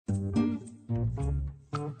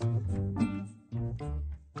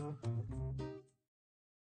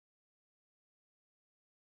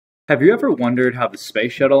Have you ever wondered how the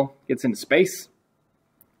space shuttle gets into space?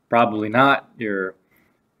 Probably not. You're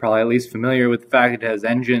probably at least familiar with the fact it has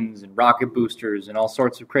engines and rocket boosters and all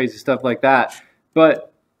sorts of crazy stuff like that.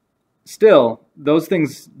 But still, those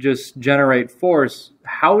things just generate force.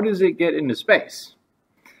 How does it get into space?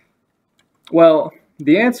 Well,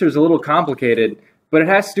 the answer is a little complicated, but it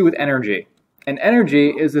has to do with energy. And energy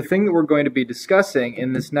is the thing that we're going to be discussing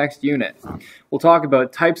in this next unit. We'll talk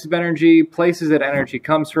about types of energy, places that energy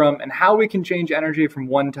comes from, and how we can change energy from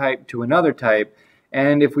one type to another type,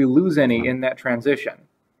 and if we lose any in that transition.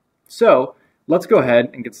 So, let's go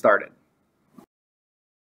ahead and get started.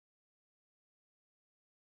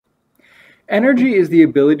 Energy is the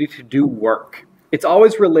ability to do work. It's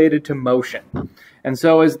always related to motion. And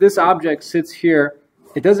so as this object sits here,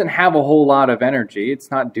 it doesn't have a whole lot of energy.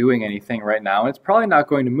 It's not doing anything right now, and it's probably not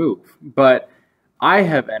going to move. But I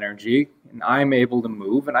have energy, and I'm able to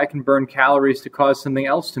move, and I can burn calories to cause something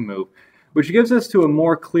else to move, which gives us to a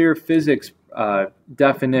more clear physics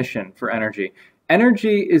definition for energy.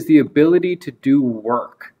 Energy is the ability to do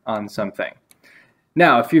work on something.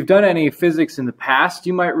 Now, if you've done any physics in the past,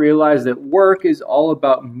 you might realize that work is all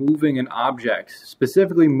about moving an object,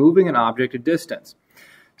 specifically moving an object a distance.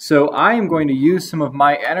 So I am going to use some of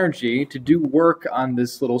my energy to do work on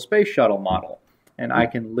this little space shuttle model. And I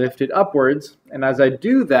can lift it upwards, and as I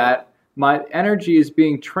do that, my energy is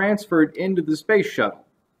being transferred into the space shuttle.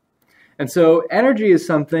 And so energy is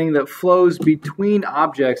something that flows between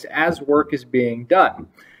objects as work is being done.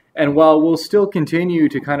 And while we'll still continue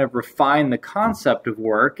to kind of refine the concept of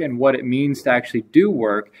work and what it means to actually do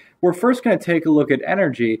work, we're first going to take a look at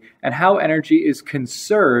energy and how energy is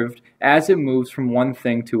conserved as it moves from one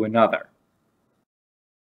thing to another.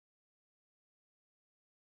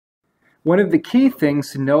 One of the key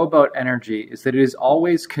things to know about energy is that it is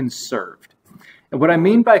always conserved. And what I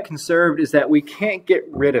mean by conserved is that we can't get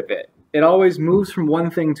rid of it. It always moves from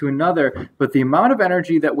one thing to another, but the amount of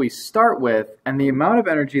energy that we start with and the amount of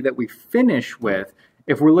energy that we finish with,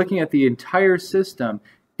 if we're looking at the entire system,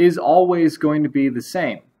 is always going to be the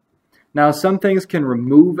same. Now, some things can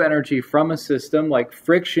remove energy from a system, like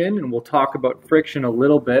friction, and we'll talk about friction a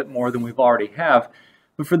little bit more than we've already have.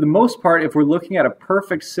 But for the most part, if we're looking at a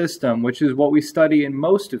perfect system, which is what we study in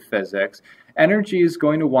most of physics, energy is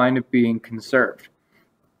going to wind up being conserved.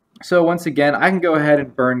 So once again, I can go ahead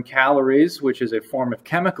and burn calories, which is a form of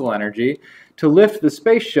chemical energy, to lift the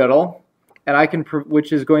space shuttle, and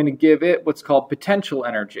which is going to give it what's called potential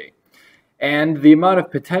energy. And the amount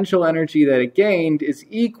of potential energy that it gained is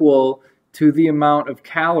equal to the amount of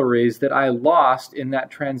calories that I lost in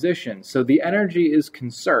that transition. So the energy is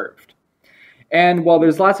conserved. And while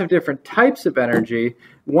there's lots of different types of energy,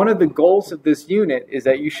 one of the goals of this unit is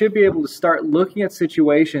that you should be able to start looking at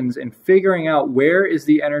situations and figuring out where is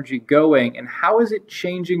the energy going and how is it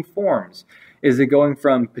changing forms. Is it going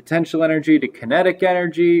from potential energy to kinetic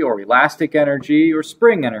energy or elastic energy or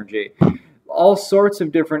spring energy? All sorts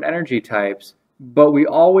of different energy types, but we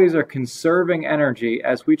always are conserving energy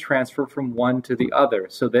as we transfer from one to the other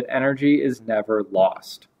so that energy is never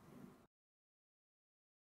lost.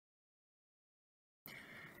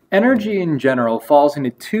 Energy in general falls into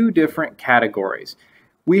two different categories.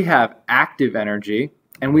 We have active energy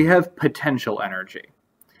and we have potential energy.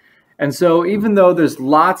 And so even though there's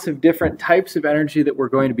lots of different types of energy that we're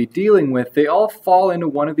going to be dealing with, they all fall into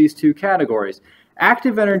one of these two categories.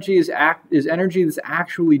 Active energy is energy that's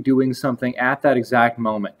actually doing something at that exact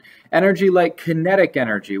moment. Energy like kinetic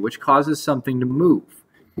energy, which causes something to move.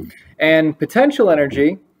 And potential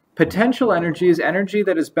energy is energy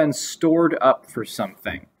that has been stored up for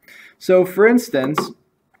something. So for instance,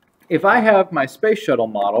 if I have my space shuttle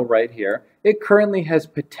model right here, it currently has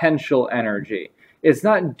potential energy. It's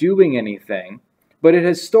not doing anything, but it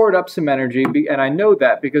has stored up some energy, and I know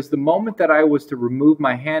that because the moment that I was to remove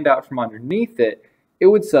my hand out from underneath it, it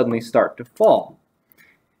would suddenly start to fall.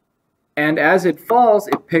 And as it falls,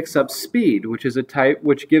 it picks up speed, which is a type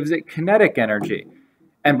which gives it kinetic energy.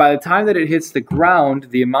 And by the time that it hits the ground,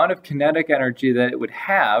 the amount of kinetic energy that it would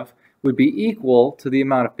have would be equal to the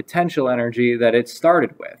amount of potential energy that it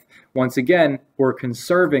started with. Once again, we're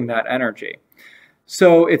conserving that energy.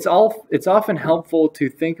 So it's often helpful to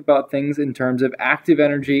think about things in terms of active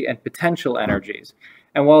energy and potential energies.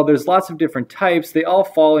 And while there's lots of different types, they all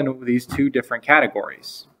fall into these two different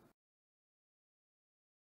categories.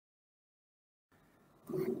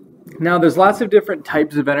 Now, there's lots of different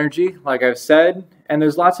types of energy, like I've said, and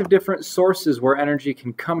there's lots of different sources where energy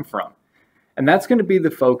can come from. And that's going to be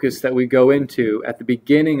the focus that we go into at the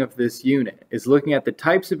beginning of this unit, is looking at the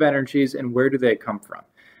types of energies and where do they come from.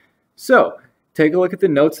 So, take a look at the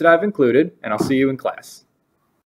notes that I've included, and I'll see you in class.